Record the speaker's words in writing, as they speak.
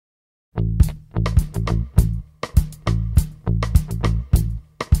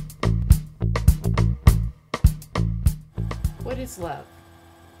is love?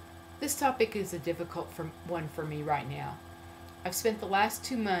 This topic is a difficult one for me right now. I've spent the last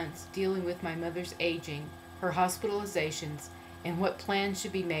 2 months dealing with my mother's aging, her hospitalizations, and what plans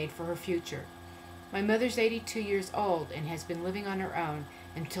should be made for her future. My mother's 82 years old and has been living on her own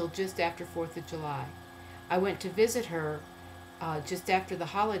until just after 4th of July. I went to visit her just after the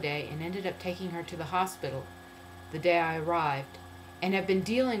holiday and ended up taking her to the hospital the day I arrived, and have been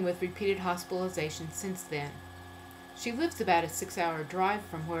dealing with repeated hospitalizations since then. She lives about a 6-hour drive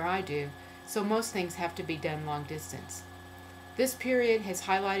from where I do, so most things have to be done long distance. This period has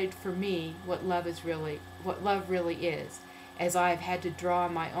highlighted for me what love really is, as I have had to draw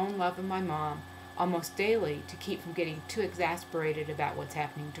on my own love of my mom almost daily to keep from getting too exasperated about what's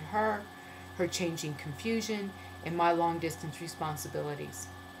happening to her, her changing confusion, and my long-distance responsibilities.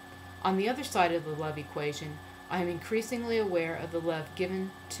 On the other side of the love equation, I am increasingly aware of the love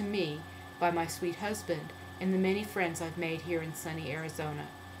given to me by my sweet husband and the many friends I've made here in sunny Arizona.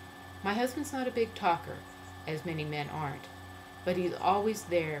 My husband's not a big talker, as many men aren't, but he's always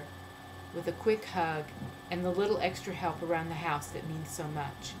there with a quick hug and the little extra help around the house that means so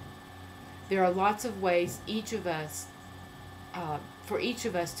much. There are lots of ways for each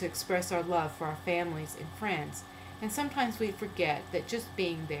of us to express our love for our families and friends, and sometimes we forget that just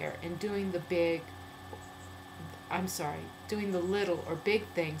being there and doing the little or big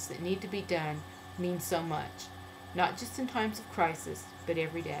things that need to be done means so much, not just in times of crisis, but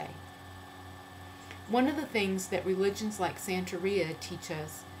every day. One of the things that religions like Santeria teach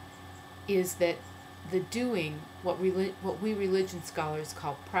us is that the doing, what we religion scholars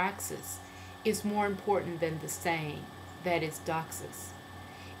call praxis, is more important than the saying, that is doxis.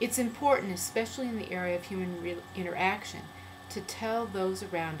 It's important, especially in the area of human interaction, to tell those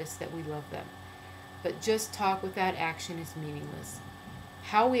around us that we love them. But just talk without action is meaningless.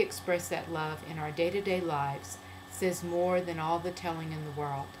 How we express that love in our day-to-day lives says more than all the telling in the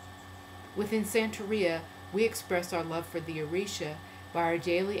world. Within Santeria, we express our love for the Orisha by our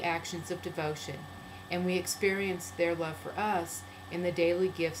daily actions of devotion, and we experience their love for us in the daily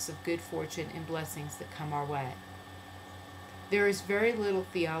gifts of good fortune and blessings that come our way. There is very little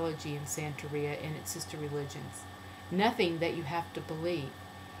theology in Santeria and its sister religions, nothing that you have to believe.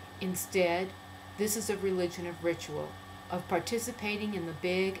 Instead, this is a religion of ritual, of participating in the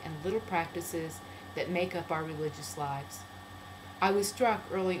big and little practices that make up our religious lives. I was struck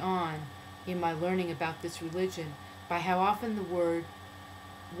early on in my learning about this religion by how often the word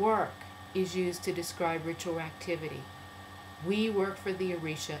work is used to describe ritual activity. We work for the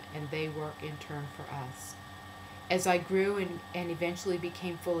Orisha and they work in turn for us. As I grew and eventually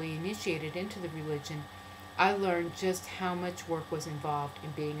became fully initiated into the religion, I learned just how much work was involved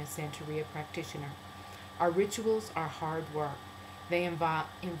in being a Santeria practitioner. Our rituals are hard work. They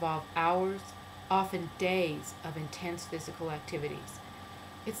involve hours, often days, of intense physical activities.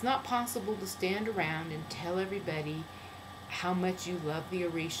 It's not possible to stand around and tell everybody how much you love the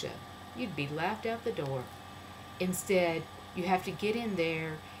Orisha. You'd be laughed out the door. Instead, you have to get in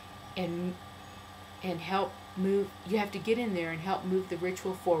there and help move. You have to get in there and help move the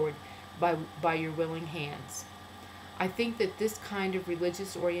ritual forward by your willing hands. I think that this kind of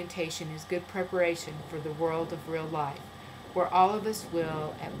religious orientation is good preparation for the world of real life, where all of us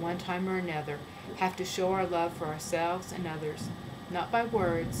will, at one time or another, have to show our love for ourselves and others, not by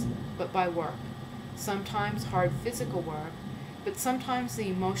words, but by work. Sometimes hard physical work, but sometimes the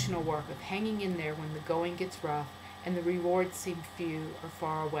emotional work of hanging in there when the going gets rough and the rewards seem few or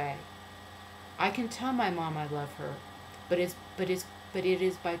far away. I can tell my mom I love her, but it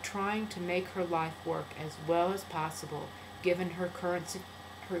is by trying to make her life work as well as possible given her current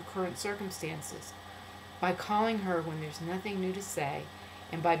circumstances, by calling her when there's nothing new to say,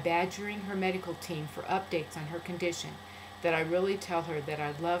 and by badgering her medical team for updates on her condition, that I really tell her that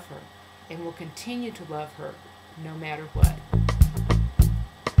I love her and will continue to love her no matter what.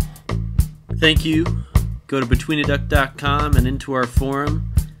 Thank you. Go to betweenaduck.com and into our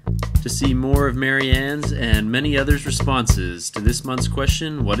forum to see more of Marianne's and many others' responses to this month's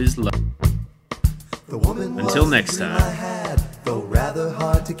question, what is love? Until next time. I had, though rather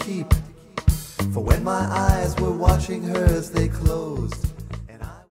hard to keep. For when my eyes were watching hers, they closed.